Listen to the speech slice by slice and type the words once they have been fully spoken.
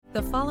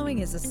The following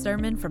is a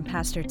sermon from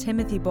Pastor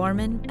Timothy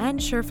Borman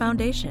and Sure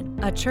Foundation,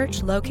 a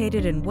church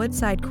located in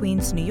Woodside,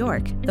 Queens, New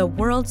York, the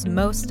world's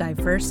most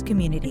diverse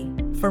community.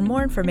 For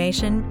more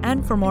information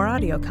and for more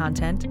audio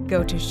content,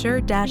 go to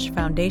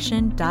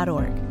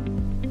sure-foundation.org.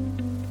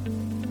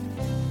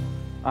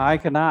 I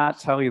cannot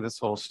tell you this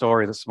whole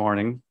story this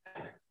morning.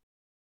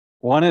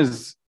 One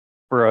is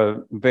for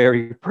a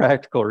very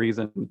practical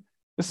reason.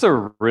 This is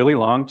a really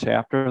long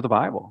chapter of the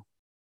Bible.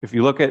 If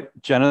you look at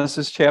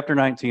Genesis chapter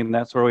 19,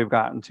 that's where we've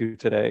gotten to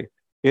today.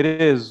 It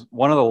is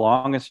one of the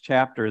longest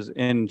chapters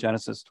in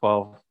Genesis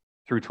 12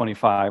 through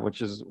 25,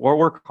 which is what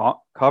we're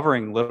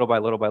covering little by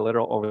little by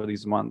little over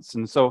these months.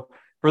 And so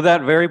for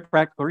that very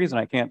practical reason,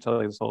 I can't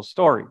tell you this whole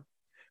story.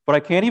 But I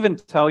can't even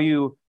tell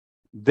you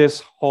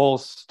this whole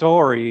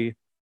story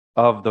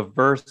of the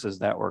verses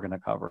that we're going to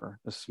cover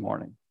this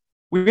morning.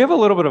 We have a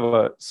little bit of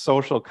a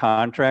social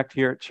contract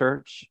here at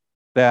church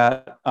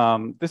that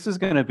this is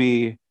going to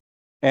be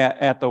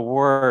at the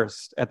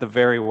worst, at the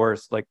very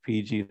worst, like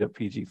PG to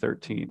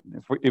PG-13,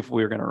 if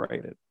we're going to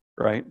rate it,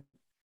 right?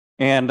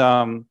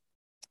 And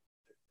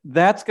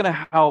that's going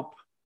to help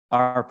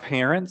our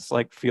parents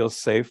feel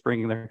safe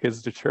bringing their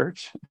kids to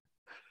church,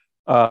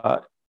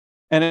 and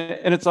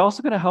it's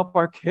also going to help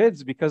our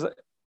kids, because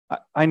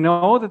I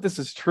know that this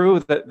is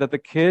true, that the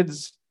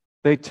kids,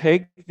 they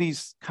take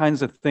these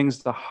kinds of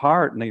things to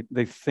heart, and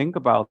they think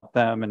about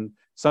them, and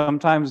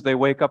sometimes they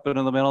wake up in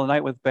the middle of the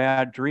night with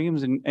bad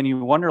dreams, and you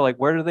wonder,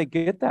 where do they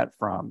get that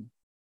from?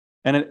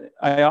 And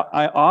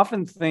I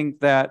often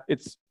think that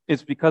it's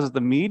because of the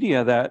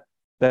media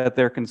that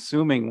they're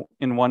consuming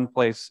in one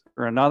place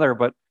or another,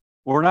 but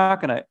we're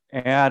not going to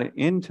add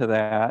into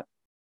that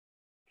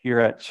here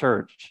at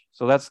church.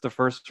 So that's the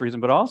first reason.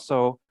 But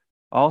also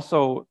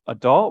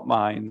adult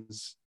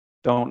minds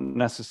don't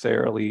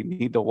necessarily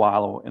need to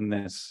wallow in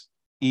this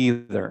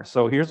either.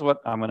 So here's what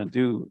I'm going to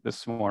do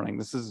this morning.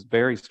 This is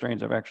very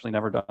strange. I've actually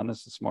never done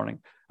this morning.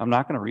 I'm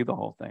not going to read the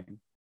whole thing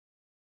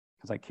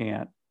because I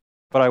can't,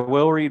 but I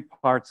will read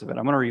parts of it.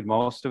 I'm going to read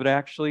most of it,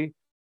 actually.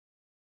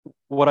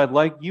 What I'd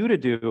like you to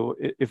do,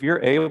 if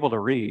you're able to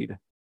read,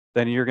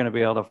 then you're going to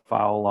be able to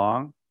follow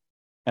along.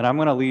 And I'm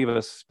going to leave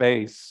a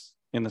space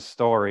in the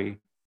story,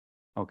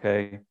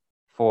 okay,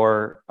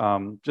 for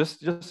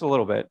just a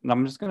little bit. And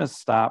I'm just going to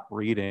stop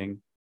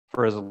reading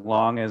for as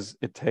long as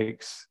it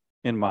takes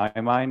in my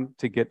mind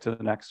to get to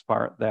the next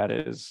part that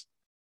is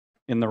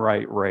in the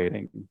right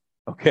rating.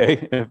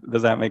 Okay,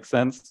 does that make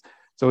sense?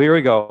 So here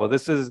we go.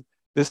 This is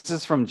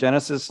from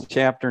Genesis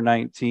chapter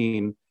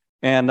 19,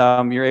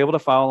 and you're able to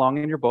follow along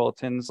in your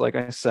bulletins, like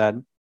I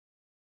said.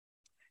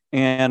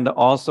 And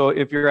also,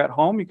 if you're at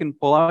home, you can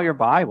pull out your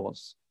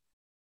Bibles.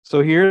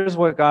 So here's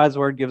what God's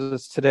word gives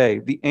us today.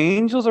 The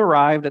angels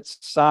arrived at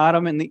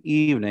Sodom in the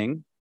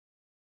evening,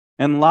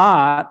 and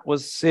Lot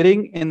was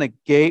sitting in the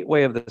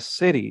gateway of the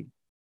city.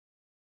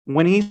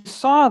 When he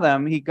saw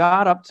them, he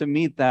got up to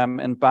meet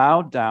them and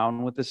bowed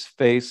down with his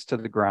face to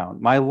the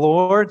ground. "My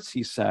lords,"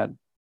 he said,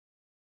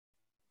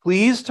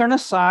 "please turn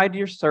aside to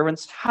your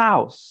servant's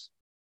house.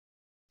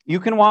 You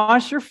can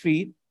wash your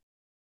feet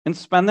and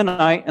spend the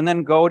night and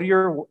then go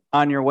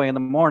on your way in the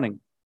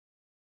morning."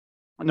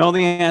 No,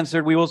 they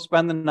answered, "We will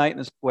spend the night in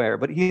the square."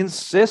 But he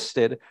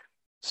insisted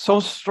so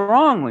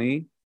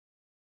strongly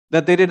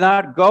that they did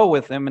not go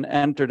with him and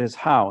entered his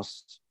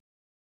house.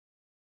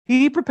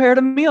 He prepared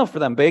a meal for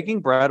them, baking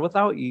bread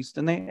without yeast,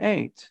 and they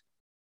ate.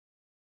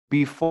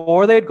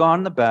 Before they had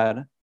gone to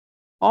bed,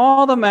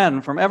 all the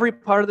men from every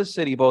part of the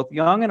city, both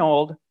young and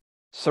old,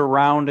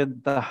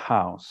 surrounded the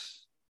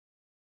house.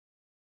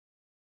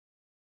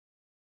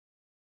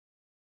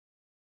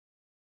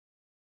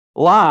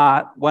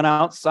 Lot went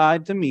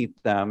outside to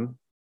meet them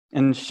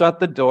and shut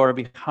the door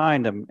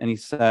behind him, and he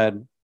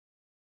said,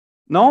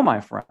 "No,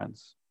 my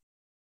friends,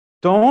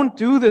 don't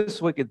do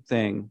this wicked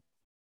thing.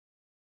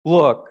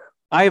 Look,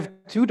 I have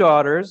 2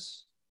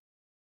 daughters.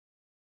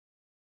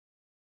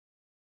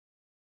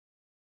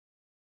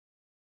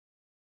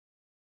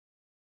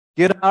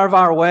 Get out of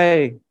our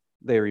way,"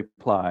 they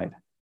replied.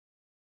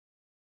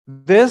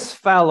 "This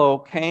fellow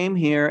came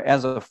here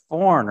as a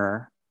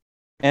foreigner,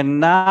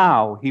 and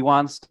now he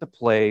wants to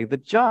play the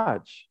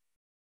judge.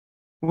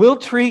 We'll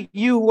treat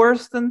you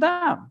worse than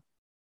them."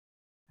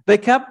 They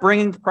kept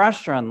bringing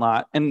pressure on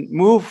Lot and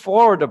moved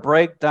forward to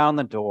break down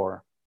the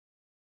door.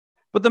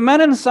 But the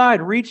men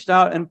inside reached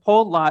out and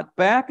pulled Lot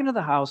back into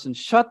the house and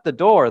shut the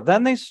door.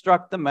 Then they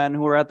struck the men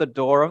who were at the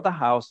door of the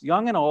house,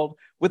 young and old,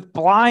 with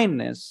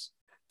blindness,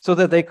 so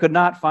that they could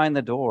not find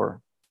the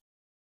door.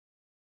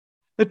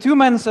 The 2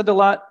 men said to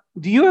Lot,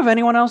 "Do you have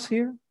anyone else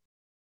here?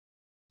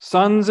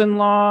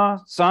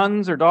 Sons-in-law,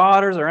 sons or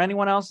daughters, or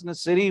anyone else in the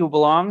city who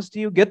belongs to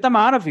you? Get them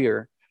out of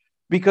here,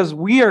 because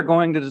we are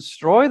going to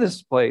destroy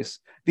this place.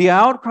 The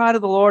outcry to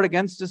the Lord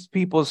against his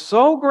people is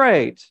so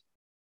great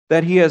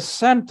that he has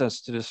sent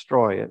us to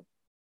destroy it."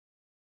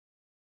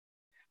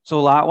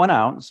 So Lot went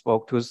out and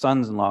spoke to his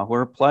sons-in-law, who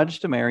were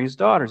pledged to marry his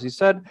daughters. He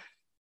said,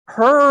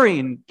 "Hurry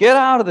and get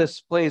out of this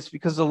place,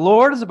 because the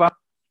Lord is about to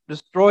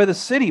destroy the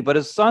city." But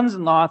his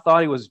sons-in-law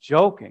thought he was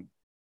joking.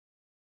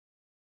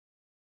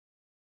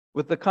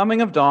 With the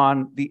coming of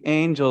dawn, the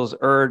angels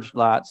urged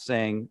Lot,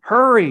 saying,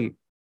 "Hurry,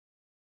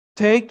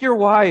 take your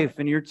wife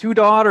and your 2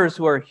 daughters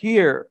who are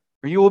here,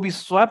 or you will be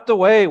swept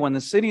away when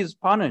the city is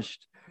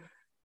punished."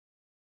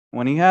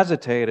 When he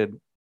hesitated,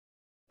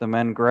 the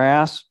men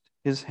grasped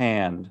his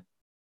hand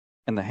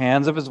and the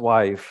hands of his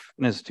wife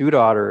and his 2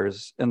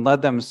 daughters and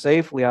led them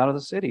safely out of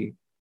the city,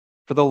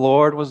 for the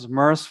Lord was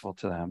merciful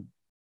to them.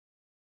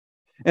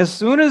 As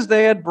soon as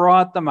they had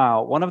brought them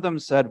out, one of them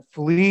said,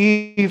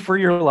 "Flee for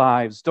your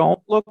lives.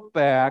 Don't look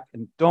back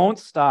and don't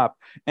stop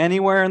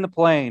anywhere in the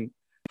plain.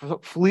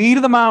 Flee to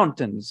the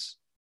mountains,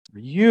 or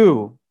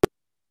you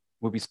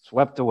will be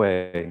swept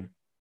away."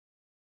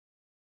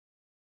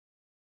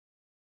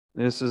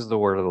 This is the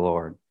word of the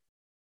Lord.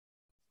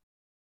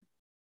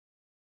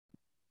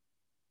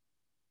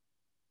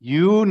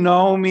 You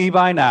know me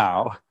by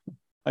now,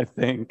 I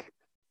think,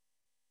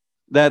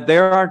 that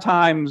there are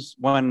times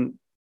when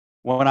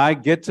I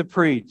get to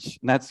preach,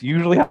 and that's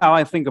usually how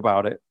I think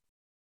about it,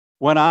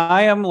 when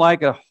I am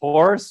like a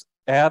horse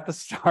at the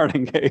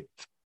starting gate.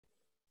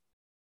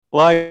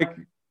 Like,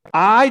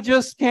 I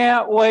just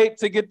can't wait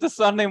to get to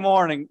Sunday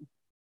morning.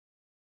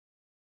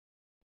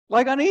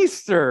 Like on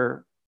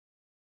Easter,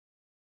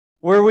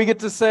 where we get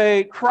to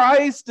say,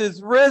 Christ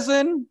is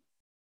risen,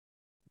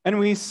 and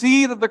we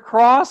see that the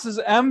cross is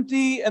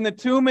empty and the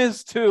tomb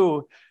is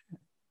too.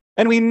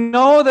 And we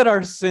know that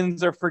our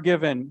sins are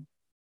forgiven.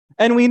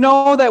 And we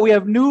know that we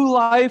have new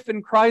life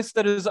in Christ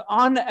that is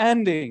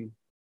unending.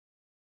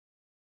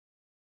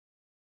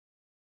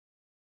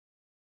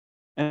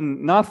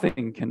 And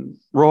nothing can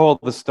roll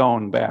the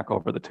stone back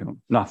over the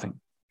tomb. Nothing.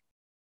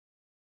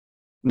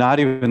 Not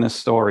even this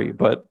story.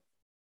 But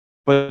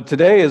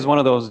today is one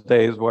of those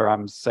days where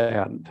I'm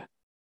saddened.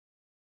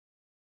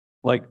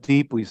 Like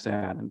deeply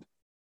saddened.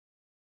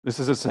 This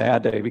is a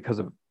sad day because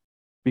of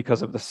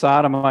the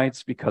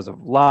Sodomites, because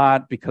of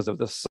Lot, because of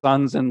the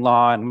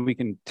sons-in-law, and we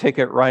can take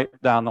it right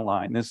down the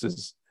line. This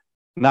is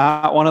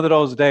not one of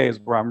those days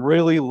where I'm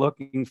really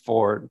looking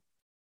forward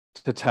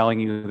to telling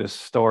you this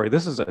story.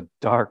 This is a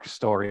dark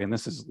story, and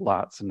this is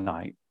Lot's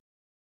night.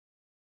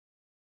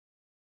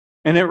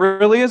 And it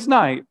really is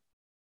night.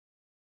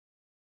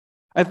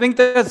 I think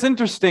that's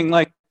interesting,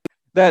 like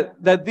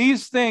that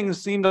these things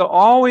seem to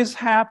always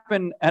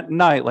happen at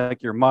night,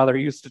 like your mother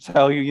used to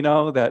tell you,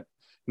 that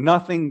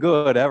nothing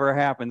good ever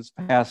happens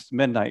past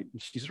midnight.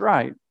 And she's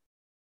right.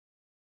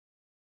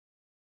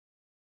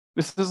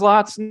 This is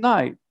Lot's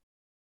night.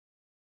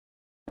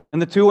 And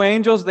the 2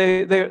 angels,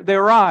 they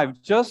arrive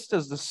just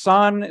as the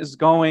sun is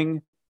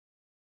going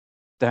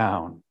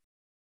down.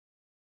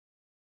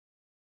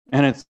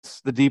 And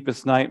it's the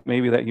deepest night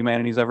maybe that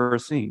humanity's ever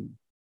seen.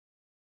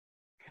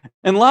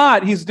 And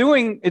Lot, he's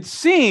doing, it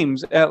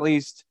seems at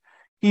least,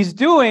 he's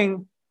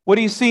doing what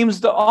he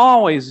seems to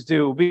always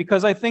do,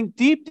 because I think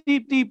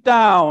deep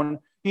down,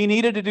 he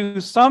needed to do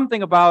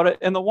something about it.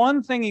 And the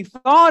one thing he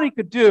thought he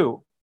could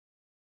do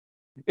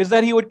is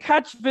that he would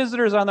catch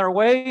visitors on their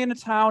way into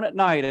town at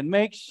night and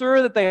make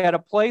sure that they had a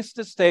place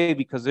to stay,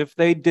 because if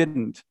they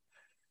didn't,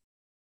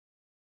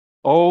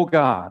 oh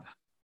God,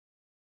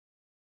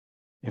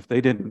 if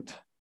they didn't.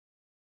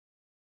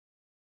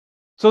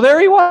 So there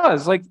he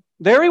was, like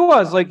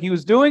he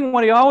was doing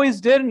what he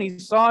always did, and he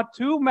saw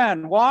 2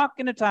 men walk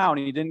into town.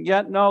 He didn't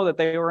yet know that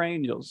they were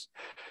angels.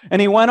 And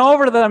he went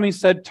over to them, he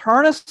said,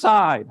 "Turn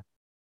aside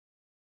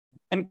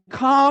and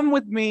come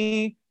with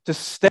me to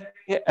stay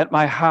at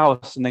my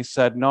house." And they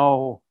said,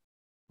 "No,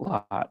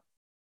 Lot,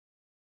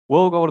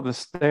 we'll go to the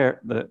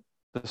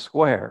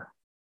square."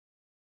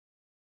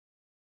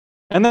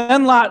 And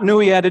then Lot knew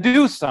he had to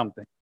do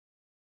something.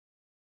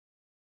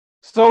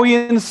 So he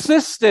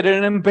insisted,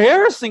 and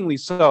embarrassingly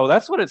so,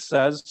 that's what it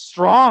says,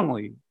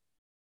 strongly.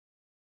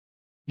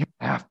 "You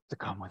have to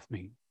come with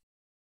me.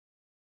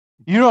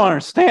 You don't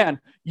understand.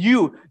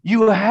 You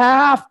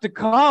have to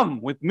come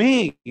with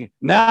me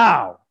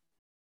now."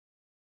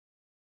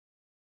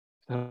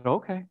 I said,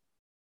 "Okay,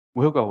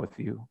 we'll go with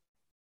you."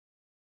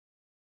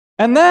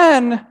 And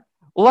then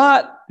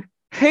Lot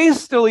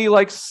hastily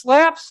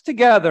slaps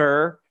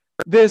together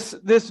this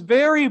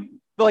very,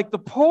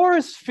 the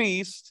poorest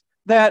feast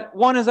that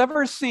one has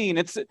ever seen.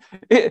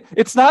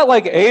 It's not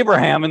like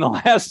Abraham in the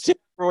last chapter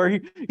where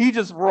he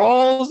just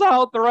rolls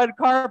out the red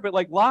carpet.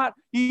 Like Lot,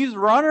 he's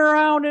running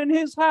around in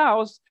his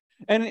house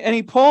and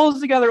he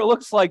pulls together, it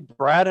looks like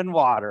bread and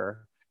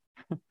water.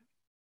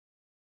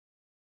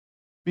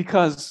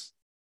 Because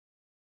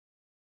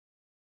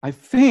I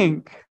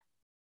think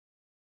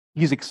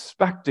he's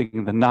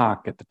expecting the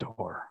knock at the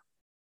door.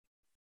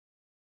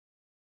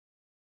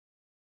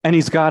 And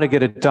he's got to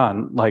get it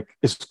done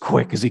as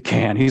quick as he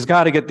can. He's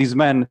got to get these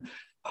men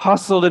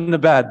hustled into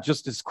bed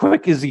just as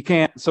quick as he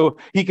can so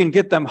he can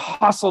get them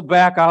hustled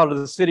back out of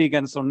the city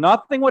again so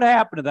nothing would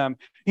happen to them.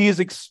 He is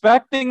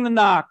expecting the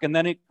knock, and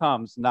then it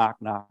comes. Knock,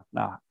 knock,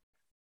 knock.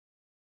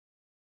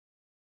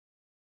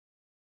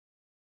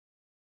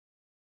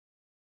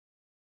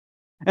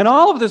 And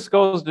all of this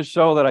goes to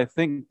show that I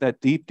think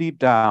that deep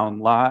down,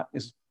 Lot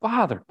is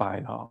bothered by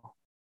it all.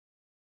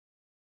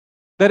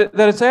 That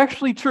it's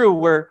actually true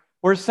where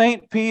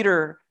St.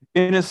 Peter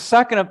in his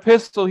second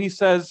epistle, he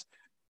says,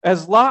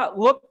 as Lot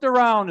looked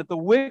around at the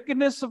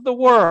wickedness of the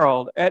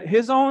world, at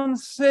his own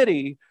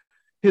city,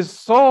 his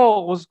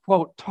soul was,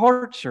 quote,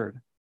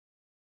 tortured,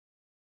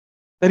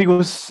 that he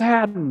was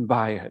saddened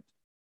by it.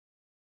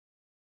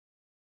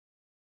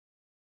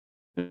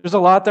 There's a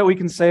lot that we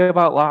can say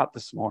about Lot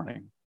this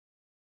morning.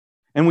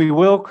 And we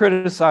will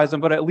criticize him,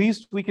 but at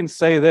least we can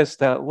say this,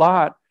 that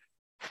Lot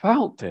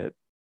felt it.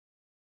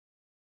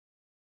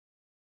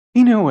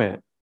 He knew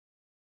it.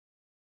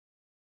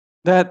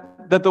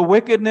 That the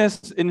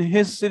wickedness in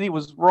his city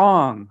was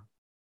wrong.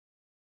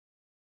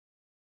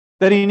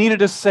 That he needed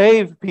to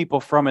save people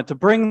from it, to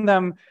bring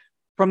them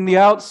from the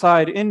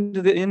outside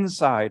into the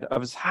inside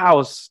of his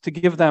house, to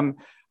give them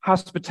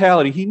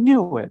hospitality. He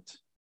knew it.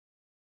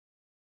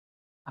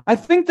 I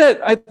think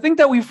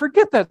that we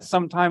forget that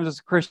sometimes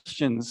as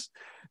Christians,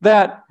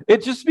 that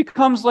it just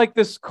becomes like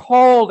this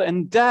cold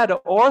and dead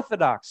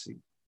orthodoxy.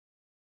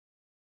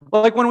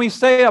 Like when we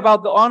say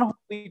about the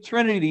unholy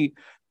Trinity,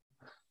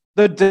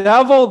 the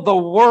devil, the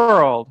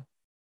world,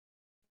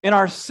 in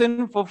our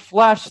sinful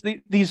flesh,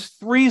 these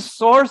three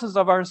sources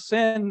of our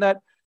sin,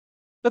 that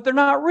they're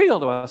not real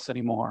to us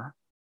anymore.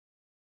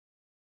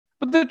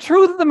 But the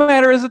truth of the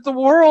matter is that the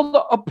world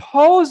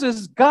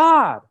opposes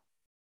God.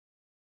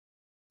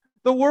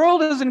 The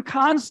world is in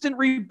constant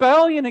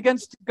rebellion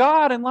against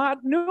God, and Lot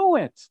knew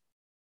it.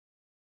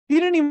 He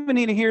didn't even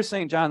need to hear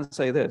St. John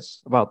say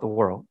this about the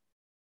world.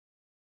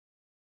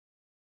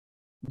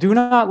 Do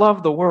not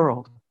love the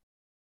world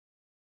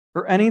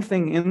or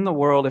anything in the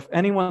world. If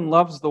anyone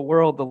loves the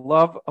world, the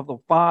love of the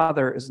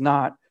Father is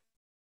not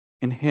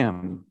in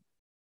him.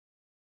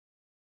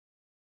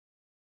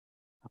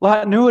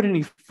 Lot knew it and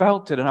he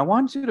felt it, and I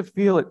want you to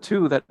feel it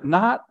too, that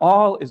not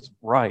all is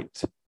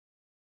right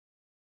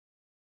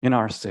in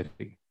our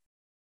city.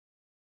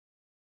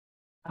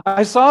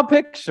 I saw a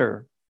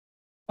picture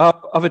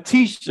of a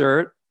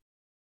t-shirt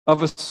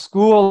of a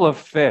school of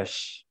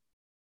fish.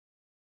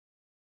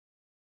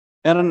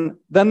 And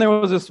then there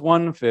was this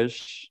one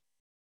fish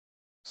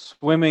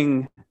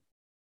swimming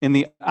in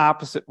the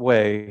opposite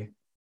way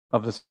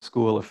of the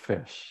school of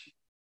fish.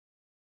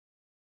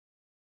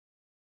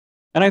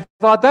 And I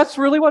thought, that's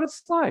really what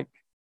it's like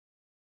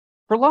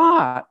for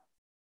Lot.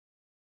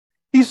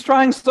 He's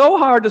trying so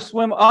hard to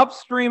swim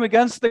upstream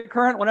against the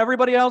current when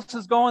everybody else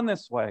is going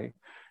this way.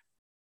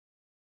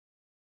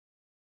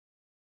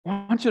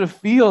 I want you to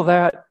feel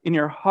that in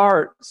your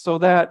heart so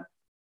that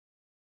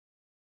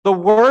the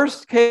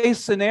worst case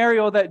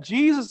scenario that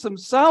Jesus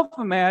himself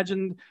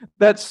imagined,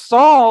 that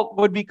salt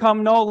would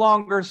become no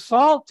longer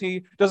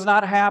salty, does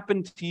not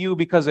happen to you,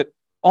 because it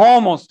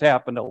almost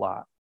happened a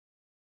lot.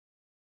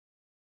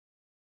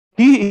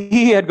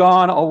 He had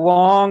gone a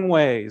long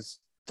ways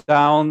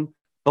down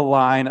the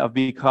line of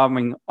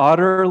becoming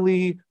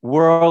utterly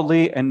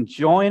worldly and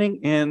joining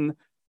in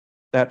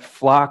that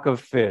flock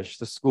of fish,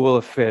 the school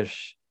of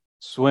fish,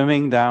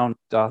 swimming down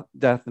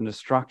death and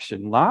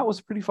destruction. Lot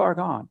was pretty far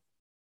gone.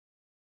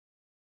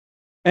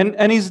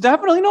 And he's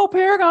definitely no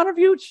paragon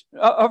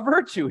of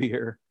virtue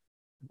here.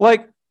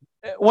 Like,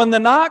 when the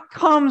knock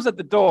comes at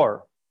the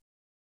door,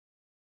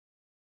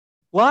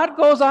 Lot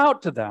goes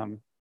out to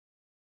them.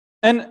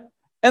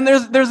 And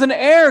there's an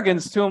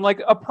arrogance to him, like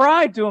a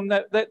pride to him,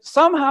 that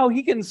somehow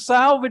he can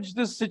salvage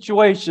this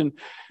situation.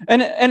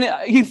 And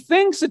he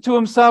thinks it to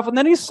himself, and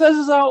then he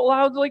says it out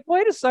loud, like,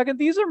 wait a second,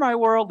 these are my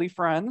worldly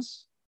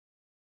friends.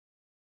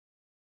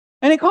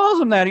 And he calls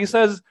them that. He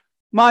says,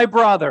 my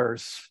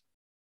brothers,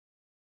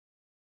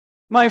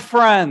 my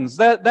friends.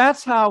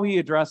 That's how he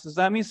addresses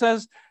them. He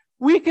says,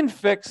 we can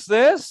fix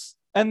this.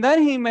 And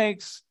then he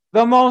makes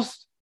the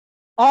most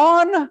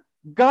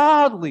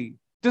ungodly,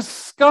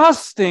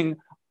 disgusting,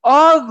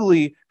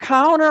 ugly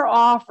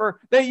counteroffer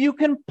that you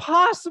can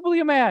possibly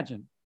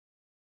imagine.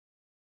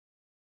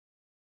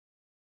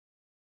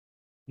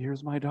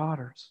 Here's my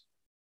daughters.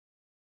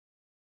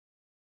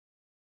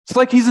 It's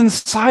like he's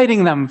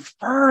inciting them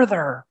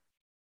further.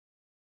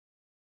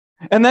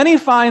 And then he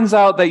finds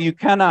out that you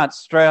cannot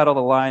straddle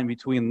the line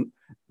between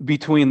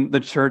the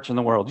church and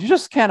the world. You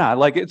just cannot.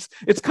 Like, it's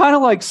kind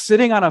of like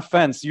sitting on a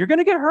fence. You're going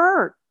to get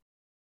hurt.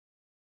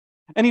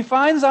 And he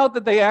finds out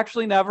that they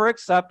actually never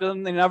accepted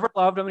him. They never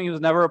loved him. And he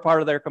was never a part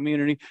of their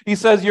community. He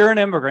says, you're an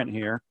immigrant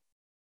here.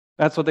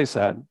 That's what they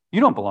said. You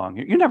don't belong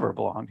here. You never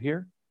belonged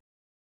here.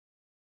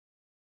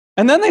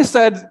 And then they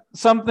said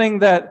something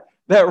that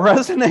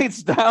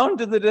resonates down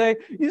to the day.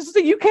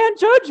 You can't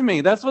judge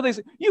me. That's what they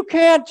say. You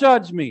can't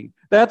judge me.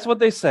 That's what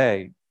they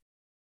say.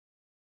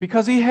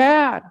 Because he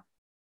had.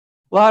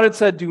 Lot had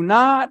said, do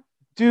not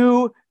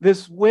do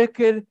this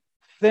wicked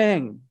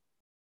thing.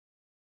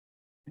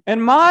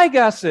 And my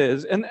guess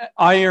is, and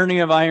irony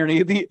of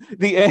irony,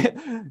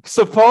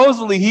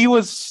 supposedly he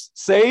was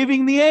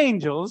saving the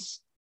angels,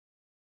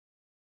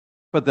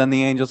 but then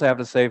the angels have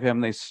to save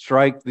him. They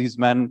strike these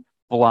men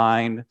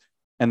blind,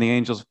 and the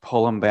angels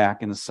pull him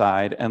back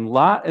inside. And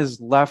Lot is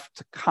left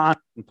to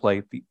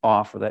contemplate the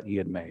offer that he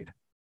had made.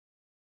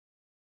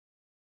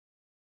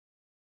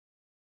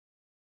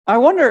 I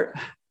wonder,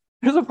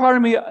 there's a part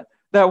of me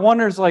that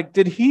wonders, like,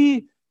 did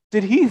he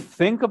Did he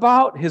think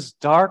about his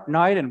dark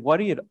night and what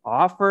he had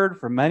offered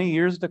for many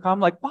years to come?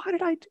 Like, why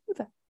did I do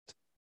that?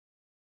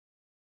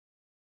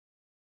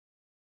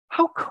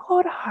 How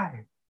could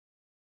I?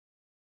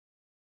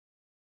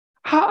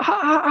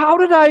 How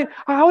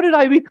did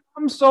I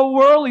become so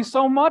worldly,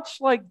 so much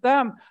like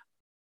them?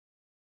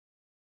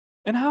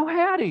 And how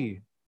had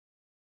he?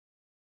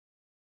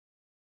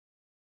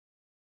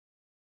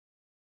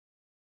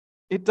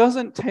 It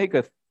doesn't take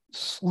a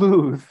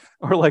sleuth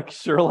or like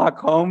Sherlock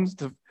Holmes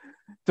to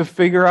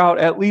figure out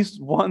at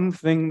least one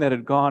thing that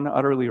had gone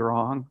utterly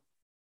wrong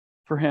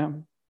for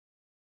him.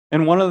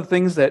 And one of the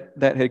things that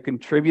had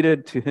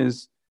contributed to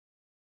his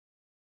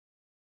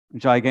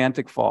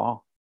gigantic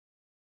fall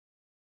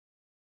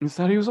is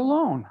that he was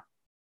alone.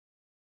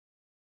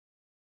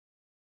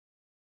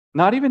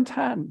 Not even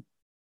 10,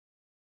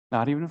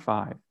 not even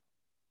 5.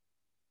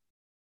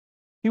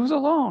 He was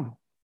alone.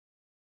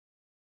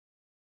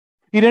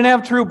 He didn't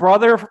have true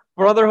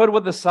brotherhood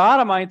with the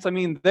Sodomites. I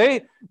mean,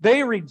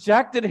 they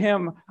rejected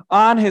him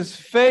on his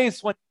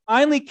face when he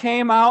finally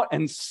came out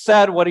and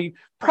said what he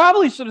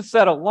probably should have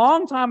said a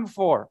long time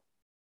before.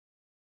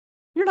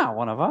 You're not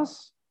one of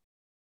us.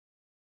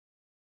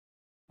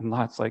 And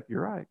Lot's like,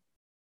 you're right.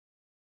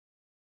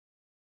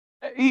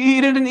 He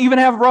didn't even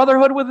have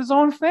brotherhood with his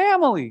own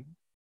family.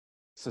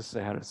 It's the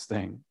saddest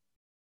thing.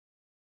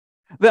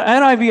 The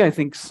NIV, I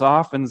think,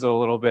 softens it a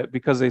little bit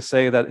because they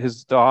say that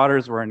his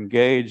daughters were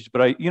engaged.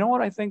 But you know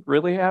what I think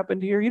really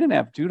happened here? He didn't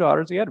have 2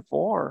 daughters. He had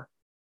 4.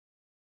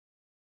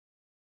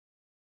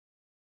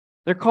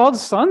 They're called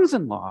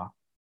sons-in-law,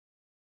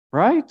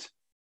 right?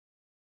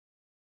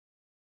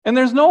 And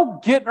there's no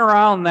getting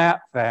around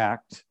that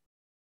fact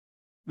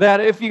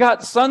that if you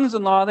got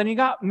sons-in-law, then you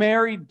got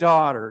married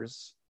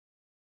daughters.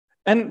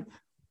 And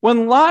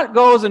when Lot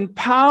goes and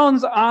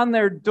pounds on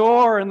their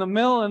door in the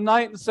middle of the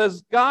night and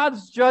says,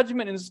 God's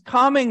judgment is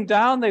coming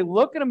down, they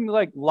look at him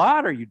like,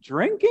 Lot, are you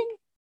drinking?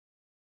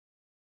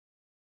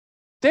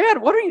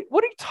 Dad, what are you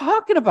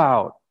talking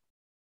about?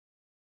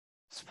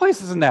 This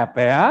place isn't that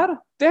bad.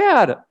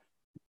 Dad.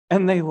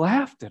 And they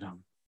laughed at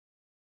him.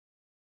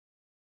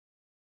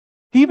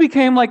 He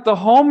became like the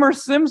Homer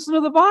Simpson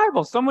of the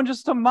Bible, someone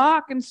just to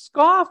mock and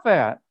scoff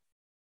at.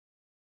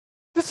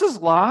 This is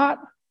Lot.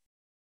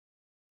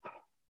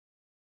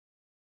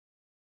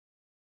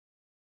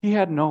 He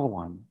had no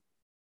one.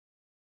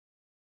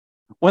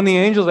 When the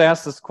angels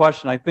asked this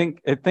question, I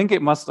think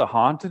it must have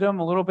haunted him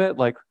a little bit.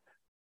 Like,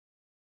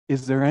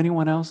 is there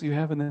anyone else you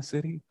have in this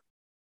city?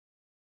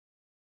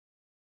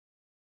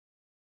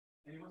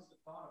 And he must have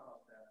thought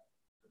about that.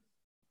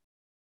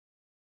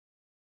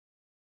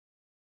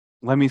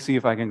 Let me see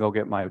if I can go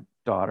get my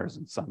daughters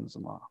and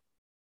sons-in-law.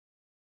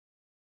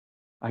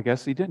 I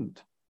guess he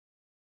didn't.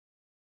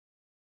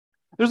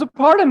 There's a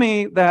part of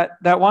me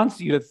that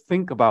wants you to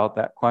think about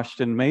that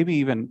question, maybe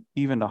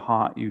even to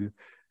haunt you.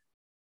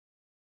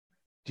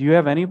 Do you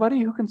have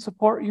anybody who can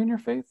support you in your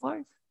faith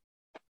life?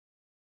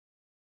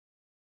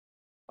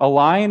 A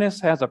lioness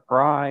has a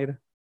pride,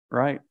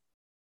 right?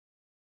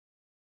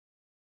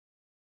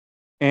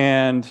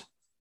 And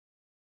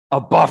a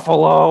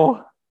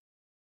buffalo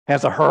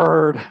has a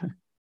herd.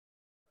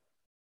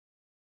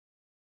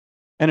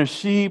 And a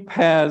sheep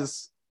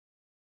has,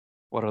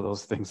 what are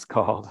those things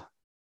called?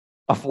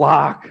 A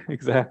flock,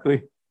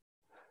 exactly.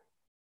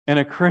 And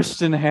a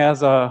Christian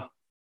has a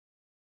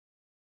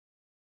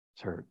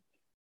church.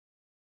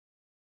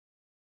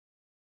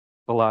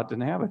 But Lot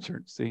didn't have a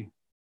church, see?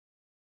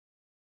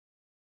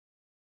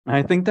 And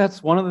I think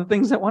that's one of the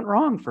things that went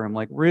wrong for him,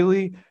 like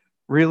really,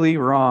 really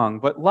wrong.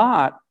 But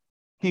Lot,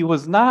 he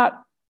was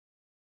not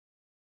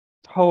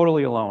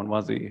totally alone,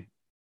 was he?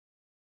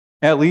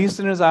 At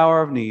least in his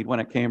hour of need, when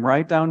it came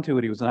right down to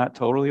it, he was not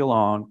totally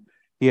alone.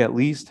 He at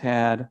least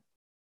had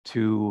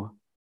 2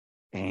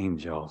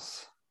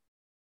 angels.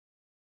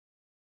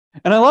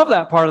 And I love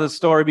that part of the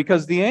story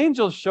because the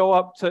angels show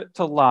up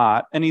to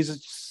Lot and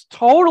he's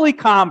totally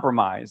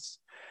compromised.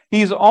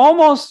 He's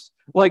almost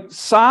like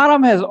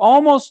Sodom has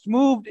almost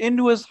moved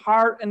into his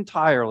heart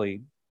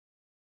entirely.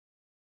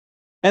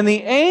 And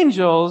the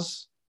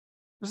angels,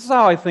 this is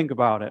how I think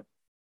about it.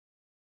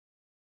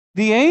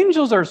 The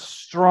angels are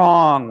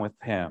strong with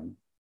him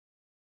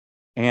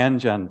and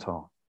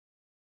gentle.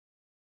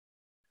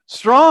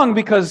 Strong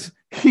because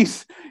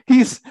he's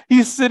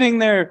sitting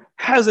there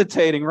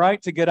hesitating, right,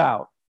 to get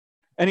out.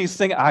 And he's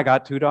thinking, I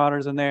got 2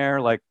 daughters in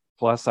there, like,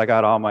 plus I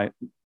got all my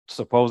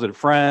supposed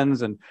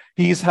friends, and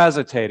he's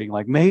hesitating,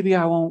 like, maybe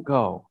I won't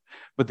go.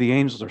 But the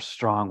angels are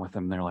strong with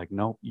him. They're like,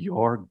 nope,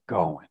 you're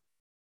going.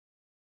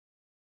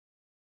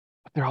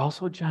 But they're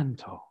also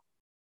gentle.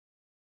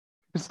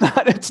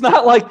 It's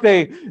not like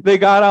they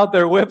got out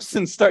their whips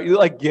and start,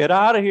 like, get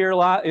out of here,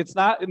 Lot. It's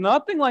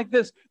nothing like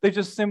this. They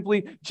just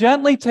simply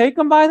gently take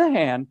him by the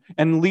hand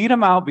and lead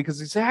him out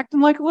because he's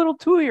acting like a little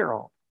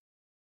 2-year-old.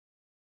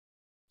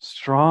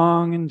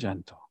 Strong and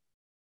gentle.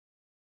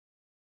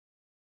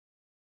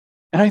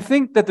 And I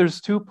think that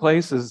there's 2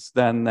 places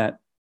then that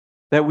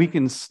we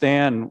can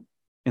stand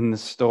in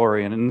this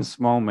story and in this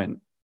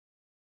moment.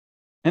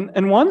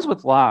 And one's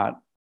with Lot.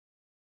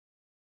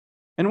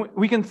 And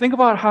we can think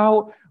about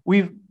how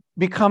we've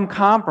become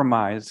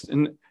compromised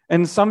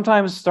and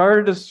sometimes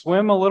started to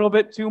swim a little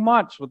bit too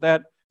much with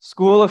that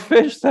school of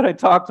fish that I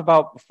talked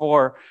about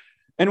before.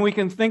 And we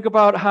can think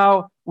about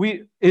how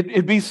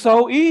it'd be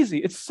so easy.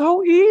 It's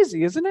so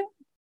easy, isn't it?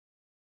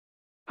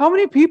 How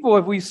many people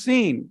have we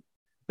seen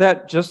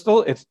that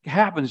it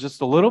happens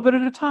just a little bit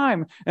at a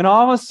time, and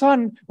all of a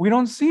sudden we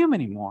don't see them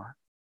anymore?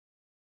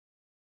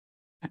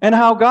 And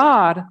how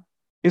God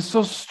is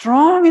so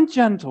strong and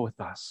gentle with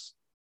us.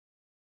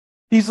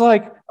 He's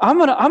like, I'm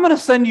gonna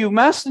send you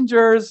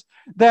messengers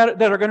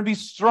that are going to be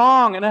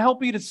strong and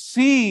help you to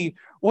see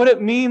what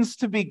it means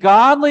to be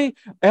godly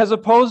as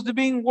opposed to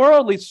being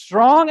worldly,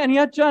 strong and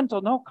yet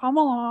gentle. No, come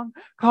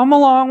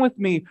along with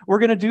me. We're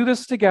going to do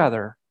this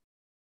together.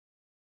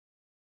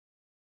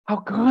 How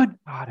good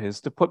God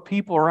is to put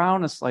people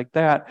around us like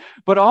that.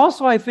 But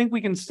also, I think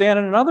we can stand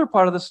in another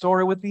part of the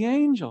story with the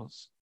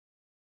angels.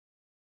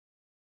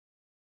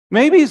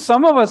 Maybe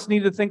some of us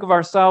need to think of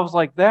ourselves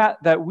like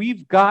that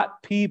we've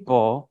got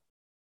people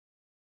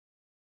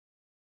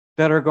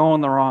that are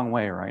going the wrong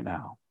way right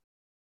now.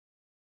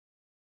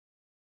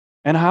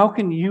 And how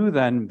can you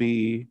then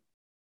be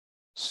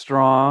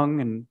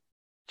strong and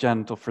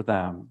gentle for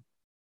them?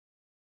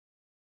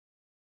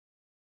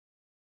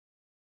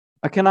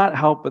 I cannot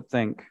help but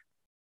think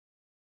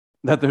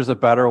that there's a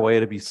better way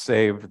to be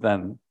saved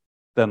than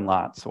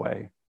Lot's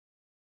way.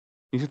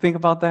 Did you think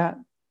about that?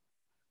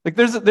 Like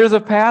there's a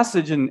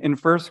passage in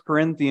 1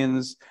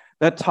 Corinthians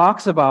that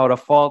talks about a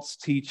false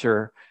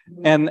teacher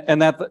and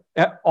that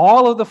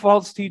all of the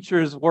false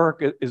teacher's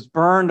work is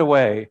burned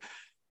away,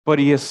 but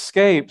he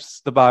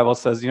escapes, the Bible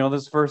says,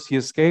 this verse, he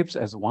escapes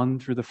as one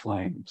through the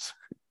flames.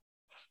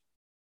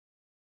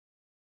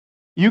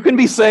 You can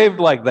be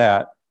saved like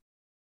that.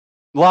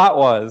 Lot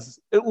was.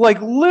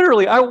 Like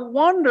literally, I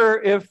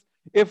wonder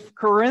if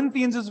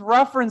Corinthians is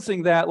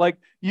referencing that. Like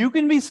you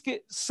can be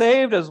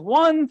saved as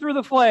one through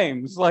the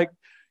flames. Like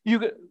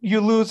you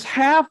lose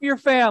half your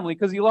family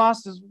because he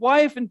lost his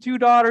wife and 2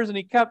 daughters and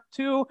he kept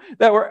 2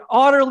 that were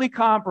utterly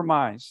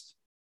compromised.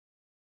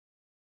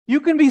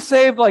 You can be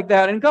saved like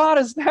that. And God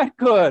is that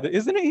good,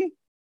 isn't he?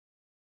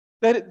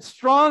 That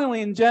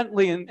strongly and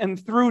gently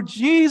and through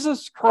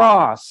Jesus'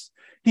 cross,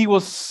 he will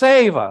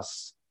save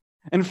us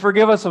and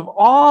forgive us of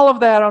all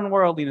of that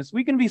unworldliness.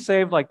 We can be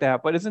saved like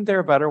that, but isn't there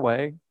a better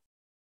way?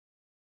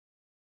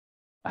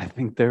 I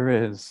think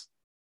there is.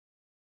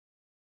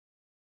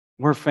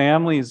 Where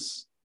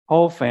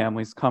whole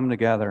families come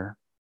together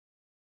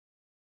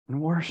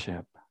and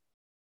worship.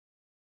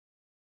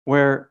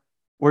 Where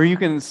you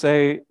can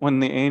say, when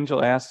the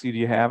angel asks you, do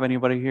you have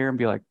anybody here? And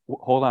be like,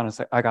 hold on a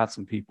sec, I got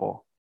some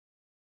people.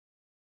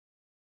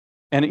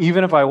 And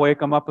even if I wake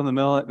them up in the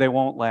middle, they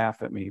won't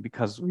laugh at me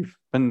because we've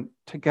been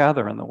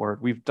together in the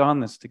Word. We've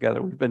done this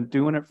together. We've been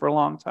doing it for a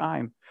long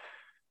time.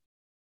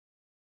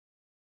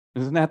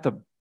 Isn't that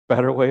the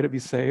better way to be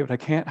saved? I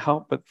can't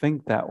help but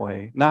think that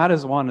way. Not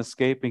as one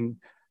escaping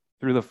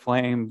through the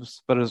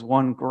flames, but as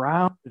one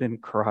grounded in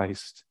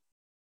Christ,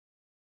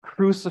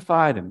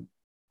 crucified and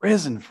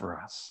risen for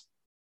us.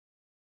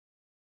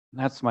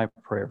 And that's my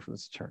prayer for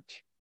this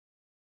church.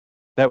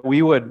 That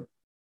we would,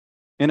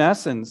 in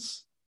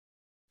essence,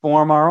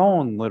 form our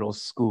own little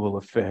school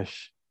of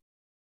fish.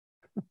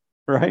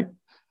 Right?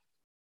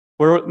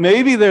 Where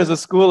maybe there's a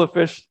school of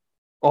fish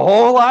a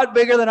whole lot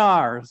bigger than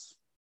ours.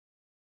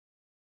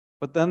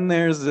 But then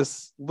there's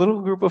this little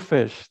group of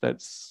fish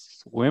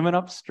that's swimming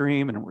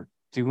upstream and we're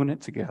doing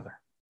it together.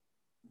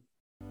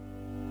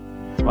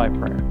 It's my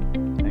prayer.